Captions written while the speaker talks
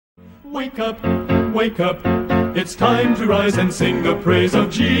Wake up, wake up, it's time to rise and sing the praise of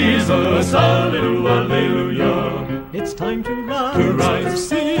Jesus. Hallelujah, hallelujah. It's time to rise,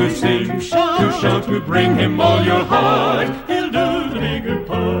 to sing, to shout, to bring him all your heart. He'll do the bigger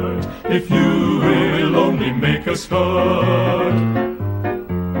part if you will only make a start.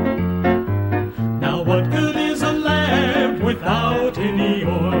 Now what good is a lamp without any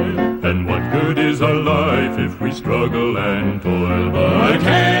oil? And what good is our life if we struggle and toil but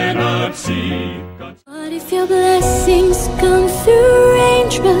cannot see God's... What if your blessings come through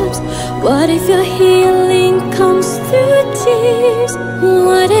raindrops? What if your healing comes through tears?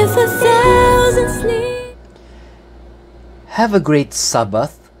 What if 1,000 sleep? Have a great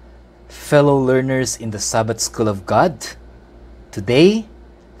Sabbath, fellow learners in the Sabbath School of God. Today,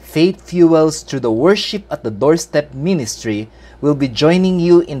 Faith Fuels through the Worship at the Doorstep ministry will be joining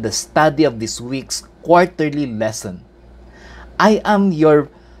you in the study of this week's quarterly lesson. I am your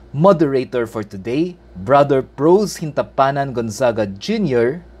moderator for today, Brother Pros Hintapanan Gonzaga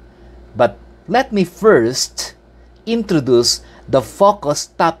Jr. But let me first introduce the focus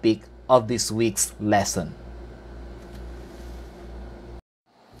topic of this week's lesson.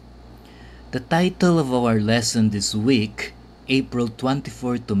 The title of our lesson this week, April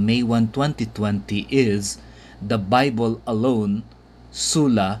 24 to May 1, 2020 is The Bible Alone,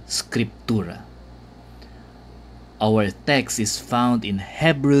 Sola, Scriptura. Our text is found in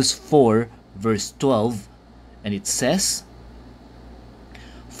Hebrews 4 verse 12, and it says,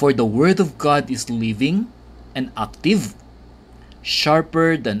 "For the word of God is living and active,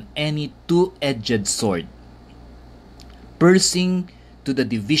 sharper than any two-edged sword, piercing to the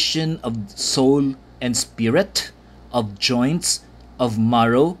division of soul and spirit, of joints, of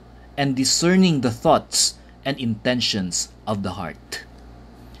marrow, and discerning the thoughts and intentions of the heart."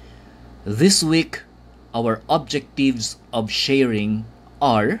 This week, our objectives of sharing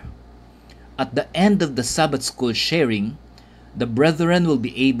are: at the end of the Sabbath School sharing, the brethren will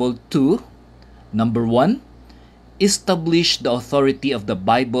be able to, number 1, establish the authority of the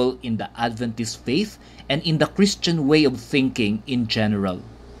Bible in the Adventist faith and in the Christian way of thinking in general.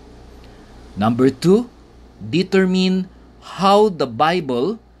 Number 2, determine how the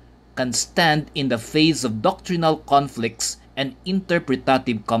Bible can stand in the face of doctrinal conflicts and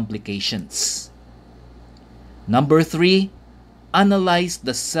interpretative complications. Number 3, analyze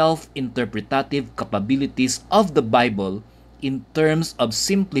the self-interpretative capabilities of the Bible in terms of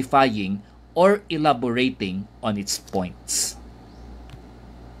simplifying or elaborating on its points.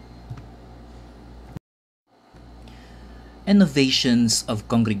 Innovations of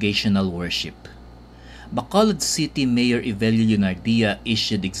congregational worship. Bacolod City Mayor Evelio Leonardia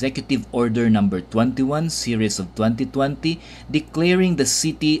issued Executive Order Number 21, Series of 2020, declaring the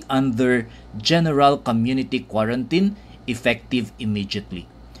city under General Community Quarantine, effective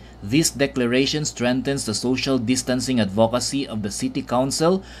immediately. This declaration strengthens the social distancing advocacy of the City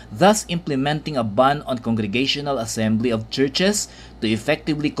Council, thus implementing a ban on congregational assembly of churches to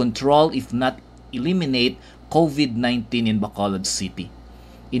effectively control, if not eliminate, COVID-19 in Bacolod City.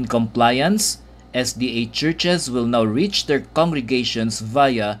 In compliance, SDA churches will now reach their congregations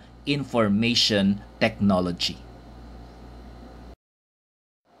via information technology.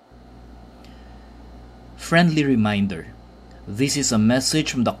 Friendly reminder: this is a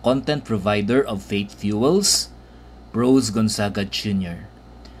message from the content provider of Faith Fuels, Pros Gonzaga Jr.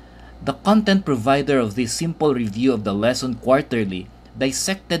 The content provider of this simple review of the lesson quarterly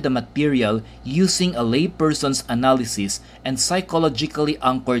dissected the material using a layperson's analysis and psychologically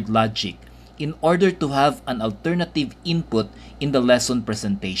anchored logic in order to have an alternative input in the lesson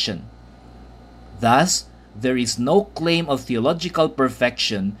presentation. Thus, there is no claim of theological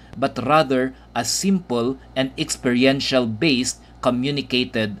perfection, but rather a simple and experiential-based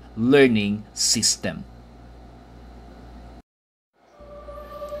communicated learning system.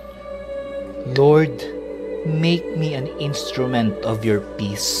 Lord, make me an instrument of your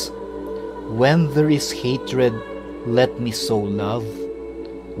peace. When there is hatred, let me sow love.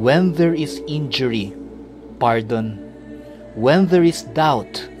 When there is injury, pardon. When there is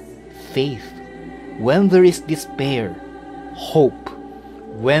doubt, faith. When there is despair, hope.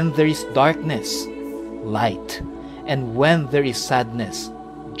 When there is darkness, light. And when there is sadness,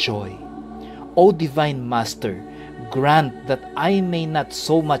 joy. O Divine Master, grant that I may not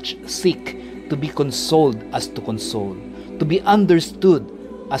so much seek to be consoled as to console, to be understood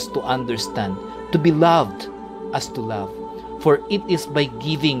as to understand, to be loved as to love. For it is by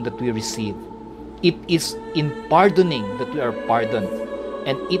giving that we receive. It is in pardoning that we are pardoned.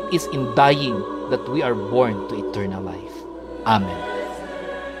 And it is in dying that we are born to eternal life. Amen.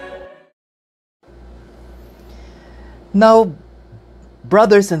 Now,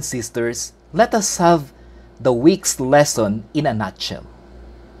 Brothers and sisters, let us have the week's lesson in a nutshell.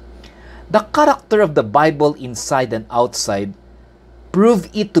 The character of the Bible inside and outside prove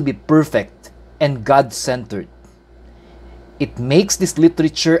it to be perfect and God-centered. It makes this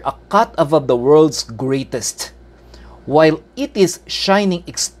literature a cut above the world's greatest. While it is shining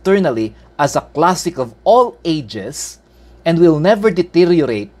externally as a classic of all ages and will never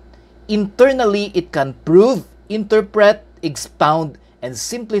deteriorate, internally it can prove, interpret, expound, and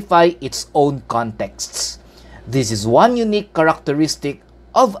simplify its own contexts. This is one unique characteristic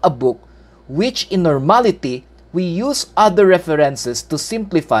of a book which in normality we use other references to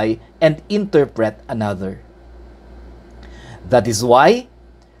simplify and interpret another. That is why,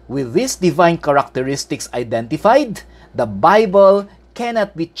 with these divine characteristics identified, the Bible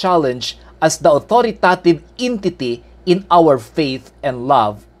cannot be challenged as the authoritative entity in our faith and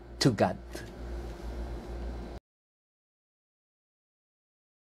love to God.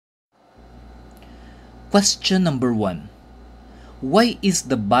 Question number 1. Why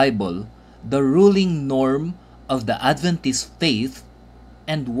is the Bible the ruling norm of the Adventist faith,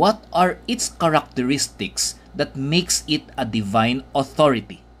 and what are its characteristics that makes it a divine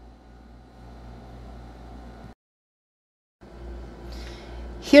authority?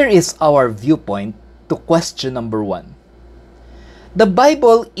 Here is our viewpoint to question number 1. The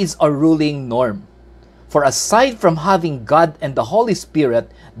Bible is a ruling norm. For aside from having God and the Holy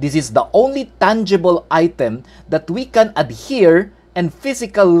Spirit, this is the only tangible item that we can adhere and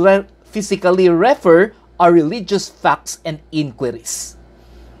physically refer our religious facts and inquiries.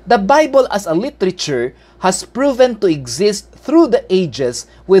 The Bible as a literature has proven to exist through the ages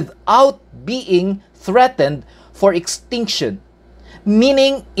without being threatened for extinction,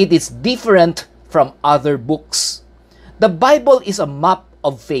 meaning it is different from other books. The Bible is a map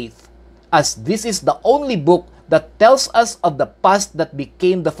of faith, as this is the only book that tells us of the past that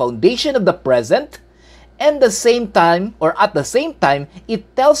became the foundation of the present, and at the same time,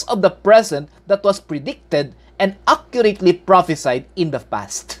 it tells of the present that was predicted and accurately prophesied in the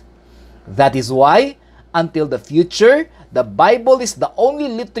past. That is why, until the future, the Bible is the only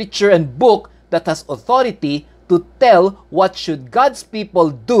literature and book that has authority to tell what should God's people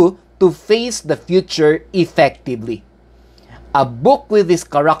do to face the future effectively. A book with this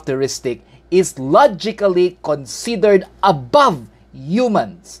characteristic is logically considered above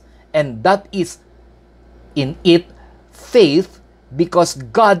humans, and that is in it faith, because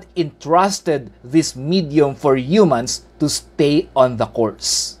God entrusted this medium for humans to stay on the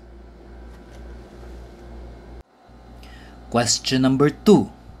course. Question number 2.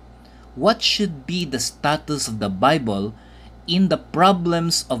 What should be the status of the Bible in the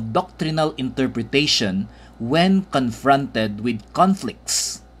problems of doctrinal interpretation when confronted with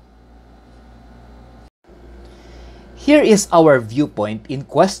conflicts? Here is our viewpoint in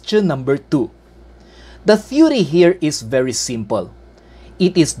question number 2. The theory here is very simple.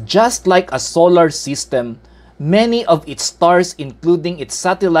 It is just like a solar system. Many of its stars, including its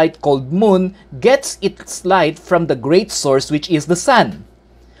satellite called Moon, gets its light from the great source, which is the Sun.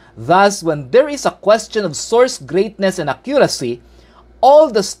 Thus, when there is a question of source greatness and accuracy,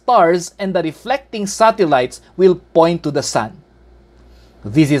 all the stars and the reflecting satellites will point to the Sun.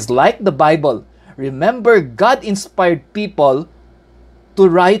 This is like the Bible. Remember, God inspired people to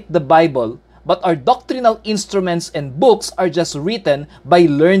write the Bible, but our doctrinal instruments and books are just written by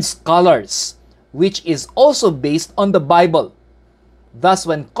learned scholars, which is also based on the Bible. Thus,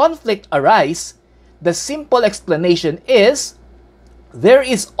 when conflict arises, the simple explanation is there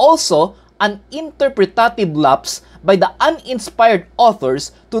is also an interpretative lapse by the uninspired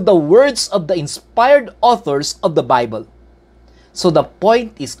authors to the words of the inspired authors of the Bible. So the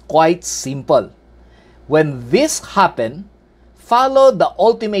point is quite simple. When this happens, follow the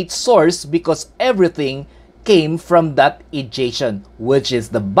ultimate source, because everything came from that adjacent, which is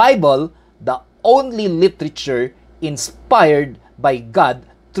the Bible, the only literature inspired by God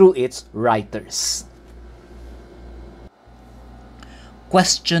through its writers.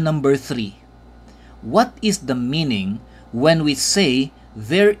 Question number 3. What is the meaning when we say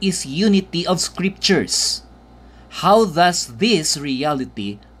there is unity of scriptures? How does this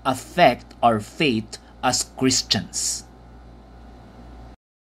reality affect our faith as Christians?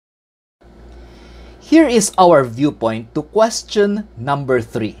 Here is our viewpoint to question number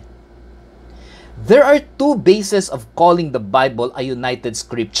 3. There are two bases of calling the Bible a united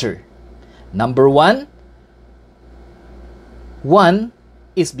scripture. Number 1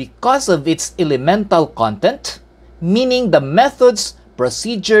 is because of its elemental content, meaning the methods,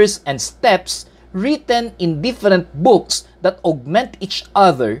 procedures, and steps written in different books that augment each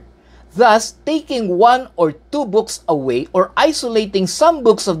other. Thus, taking one or two books away or isolating some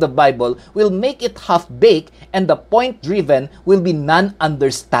books of the Bible will make it half-baked and the point driven will be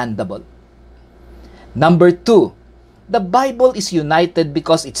non-understandable. Number 2, the Bible is united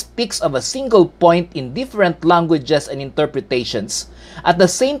because it speaks of a single point in different languages and interpretations, at the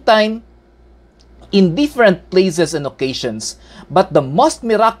same time, in different places and occasions. But the most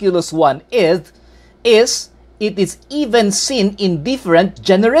miraculous one is it is even seen in different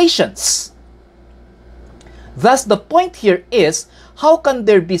generations. Thus, the point here is, how can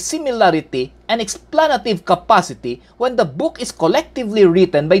there be similarity and explanative capacity when the book is collectively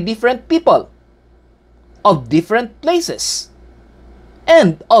written by different people, of different places,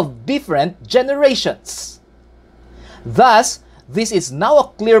 and of different generations? Thus, this is now a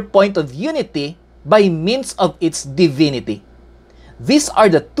clear point of unity by means of its divinity. These are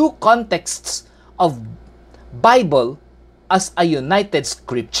the two contexts of Bible as a united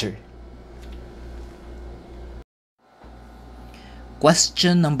scripture.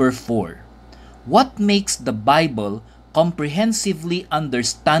 Question number 4. What makes the Bible comprehensively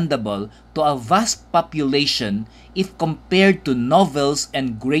understandable to a vast population if compared to novels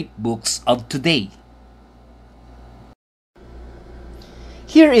and great books of today?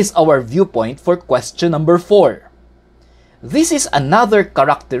 Here is our viewpoint for question number 4. This is another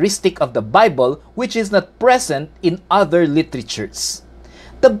characteristic of the Bible which is not present in other literatures.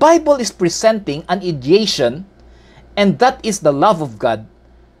 The Bible is presenting an ideation, and that is the love of God.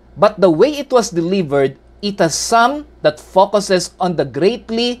 But the way it was delivered, it has some that focuses on the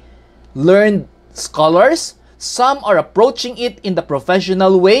greatly learned scholars, some are approaching it in the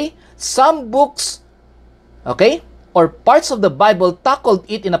professional way, some books, or parts of the Bible tackled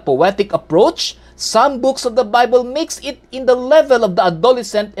it in a poetic approach, some books of the Bible makes it in the level of the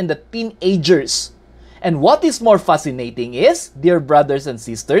adolescent and the teenagers. And what is more fascinating is, dear brothers and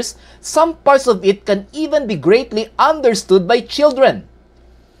sisters, some parts of it can even be greatly understood by children.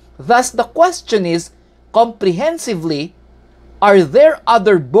 Thus, the question is, comprehensively, are there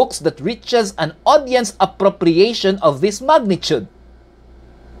other books that reaches an audience appropriation of this magnitude?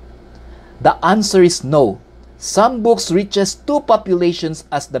 The answer is no. Some books reaches two populations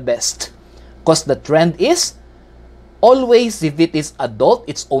as the best. Because the trend is, always if it is adult,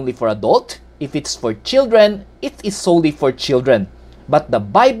 it's only for adult. If it's for children, it is solely for children. But the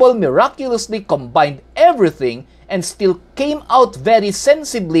Bible miraculously combined everything and still came out very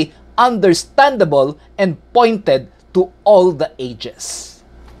sensibly understandable and pointed to all the ages.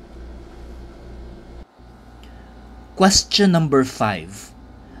 Question number 5.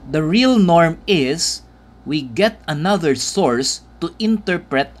 The real norm is, we get another source to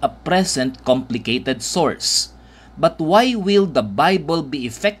interpret a present complicated source. But why will the Bible be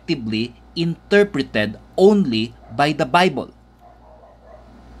effectively interpreted only by the Bible?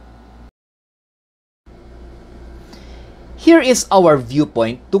 Here is our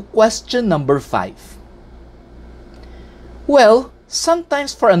viewpoint to question number 5. Well,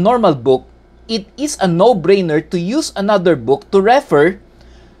 sometimes for a normal book, it is a no-brainer to use another book to refer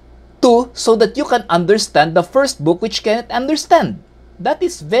to so that you can understand the first book which cannot understand. That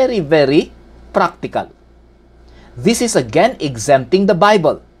is very, very practical. This is again exempting the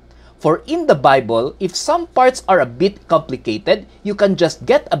Bible. For in the Bible, if some parts are a bit complicated, you can just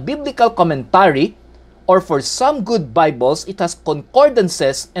get a biblical commentary, or for some good Bibles, it has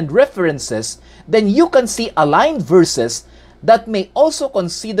concordances and references, then you can see aligned verses that may also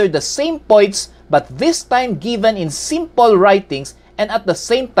consider the same points but this time given in simple writings, and at the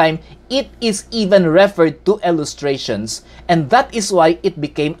same time, it is even referred to illustrations, and that is why it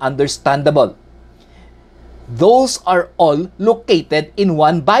became understandable. Those are all located in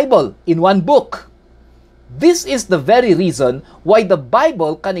one Bible, in one book. This is the very reason why the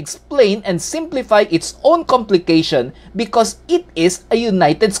Bible can explain and simplify its own complication, because it is a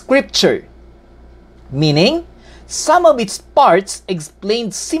united scripture. Meaning, some of its parts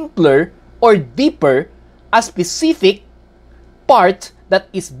explained simpler or deeper a specific part that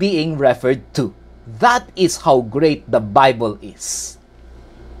is being referred to. That is how great the Bible is.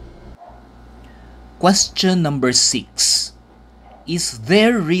 Question number 6. Is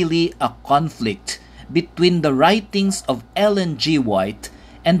there really a conflict between the writings of Ellen G. White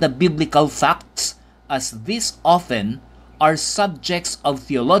and the biblical facts, as these often are subjects of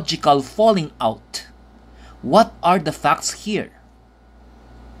theological falling out? What are the facts here?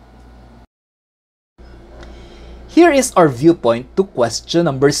 Here is our viewpoint to question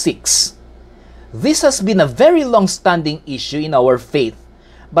number 6. This has been a very long-standing issue in our faith,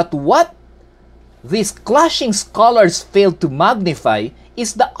 but what these clashing scholars fail to magnify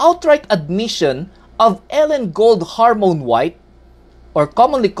is the outright admission of Ellen Gold Harmon White or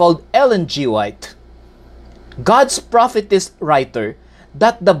commonly called Ellen G. White, God's prophetess writer,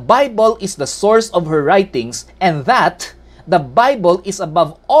 that the Bible is the source of her writings and that the Bible is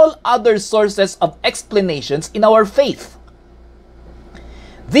above all other sources of explanations in our faith.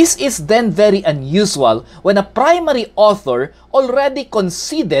 This is then very unusual when a primary author already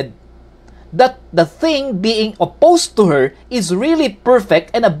conceded that the thing being opposed to her is really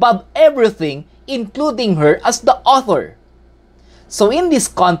perfect and above everything, including her as the author. So in this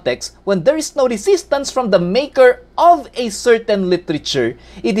context, when there is no resistance from the maker of a certain literature,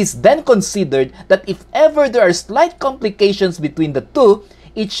 it is then considered that if ever there are slight complications between the two,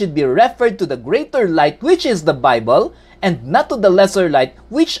 it should be referred to the greater light, which is the Bible, and not to the lesser light,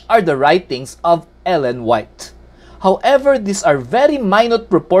 which are the writings of Ellen White. However, these are very minute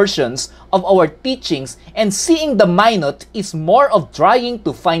proportions of our teachings, and seeing the minute is more of trying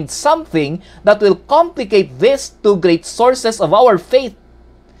to find something that will complicate these two great sources of our faith.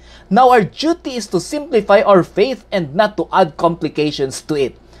 Now, our duty is to simplify our faith and not to add complications to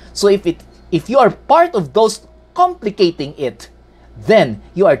it. So if you are part of those complicating it, then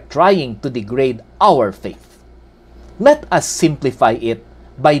you are trying to degrade our faith. Let us simplify it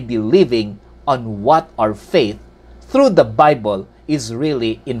by believing on what our faith through the Bible is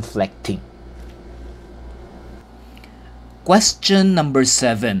really inflecting. Question number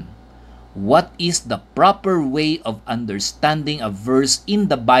 7. What is the proper way of understanding a verse in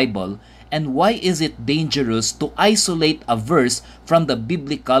the Bible, and why is it dangerous to isolate a verse from the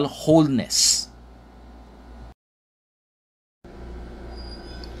biblical wholeness?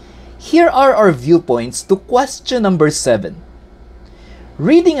 Here are our viewpoints to question number 7.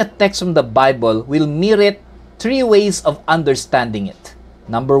 Reading a text from the Bible will merit 3 ways of understanding it.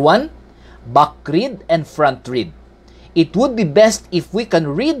 Number 1, back read and front read. It would be best if we can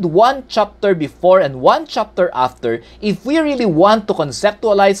read 1 chapter before and 1 chapter after if we really want to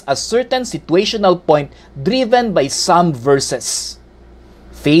conceptualize a certain situational point driven by some verses.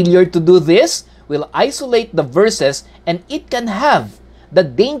 Failure to do this will isolate the verses, and it can have the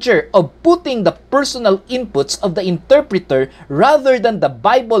danger of putting the personal inputs of the interpreter rather than the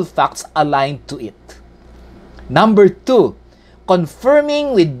Bible facts aligned to it. Number 2,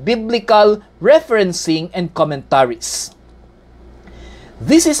 confirming with biblical referencing and commentaries.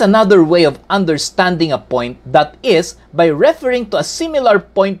 This is another way of understanding a point, that is, by referring to a similar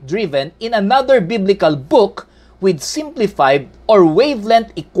point driven in another biblical book with simplified or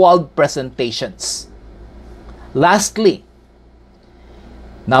wavelength equaled presentations. Lastly,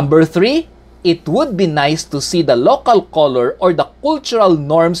 number 3, it would be nice to see the local color or the cultural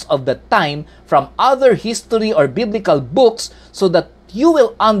norms of the time from other history or biblical books so that you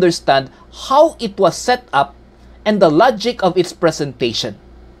will understand how it was set up and the logic of its presentation.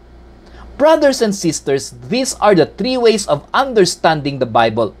 Brothers and sisters, these are the 3 ways of understanding the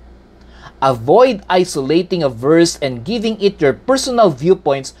Bible. Avoid isolating a verse and giving it your personal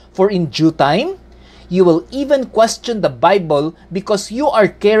viewpoints, for in due time, you will even question the Bible because you are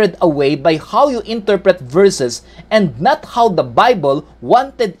carried away by how you interpret verses and not how the Bible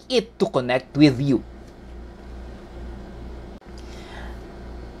wanted it to connect with you.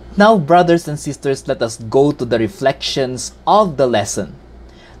 Now, brothers and sisters, let us go to the reflections of the lesson.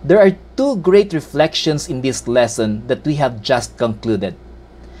 There are 2 great reflections in this lesson that we have just concluded.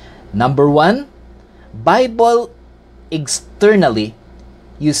 Number 1, Bible externally,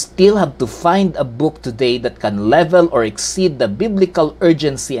 you still have to find a book today that can level or exceed the biblical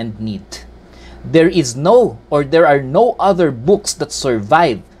urgency and need. There are no other books that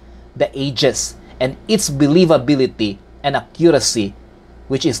survive the ages and its believability and accuracy,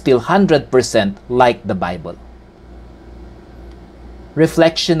 which is still 100% like the Bible.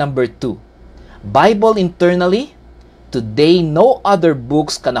 Reflection number 2. Bible internally, today no other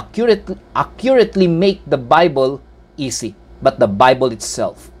books can accurately make the Bible easy but the Bible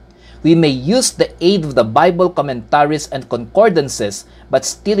itself. We may use the aid of the Bible commentaries and concordances, but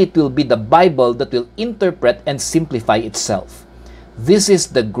still it will be the Bible that will interpret and simplify itself. This is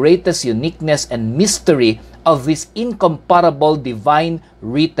the greatest uniqueness and mystery of this incomparable divine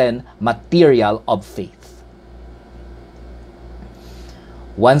written material of faith.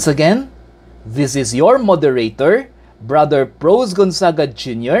 Once again, this is your moderator, Brother Pros Gonzaga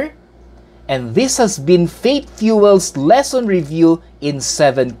Jr., and this has been Faith Fuel's lesson review in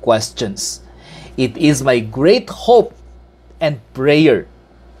 7 questions. It is my great hope and prayer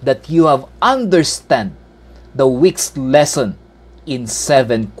that you have understood the week's lesson in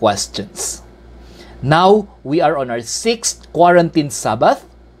 7 questions. Now, we are on our 6th quarantine Sabbath.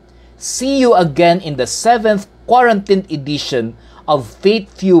 See you again in the 7th quarantine edition of faith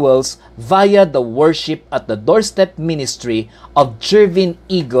fuels via the worship at the doorstep ministry of Jervin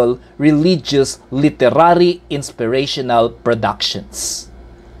Eagle Religious Literary Inspirational Productions.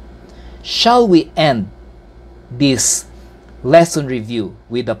 Shall we end this lesson review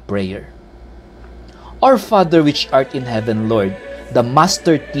with a prayer? Our Father which art in heaven, Lord, the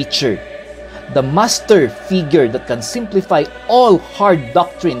master teacher, the master figure that can simplify all hard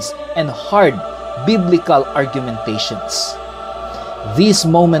doctrines and hard biblical argumentations. This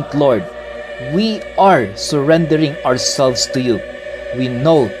moment, Lord, we are surrendering ourselves to you. We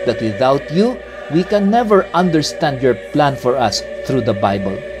know that without you, we can never understand your plan for us through the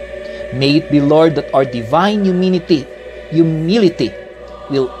Bible. May it be, Lord, that our divine humility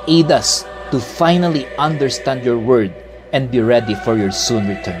will aid us to finally understand your word and be ready for your soon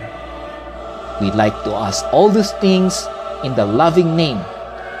return. We'd like to ask all these things in the loving name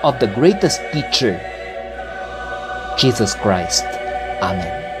of the greatest teacher, Jesus Christ.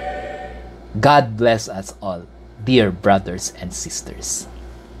 Amen. God bless us all, dear brothers and sisters.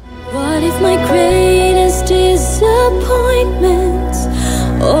 What if my greatest disappointment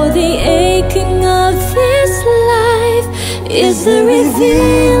or the aching of this life is the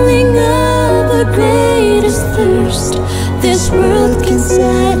revealing of the greatest thirst this world can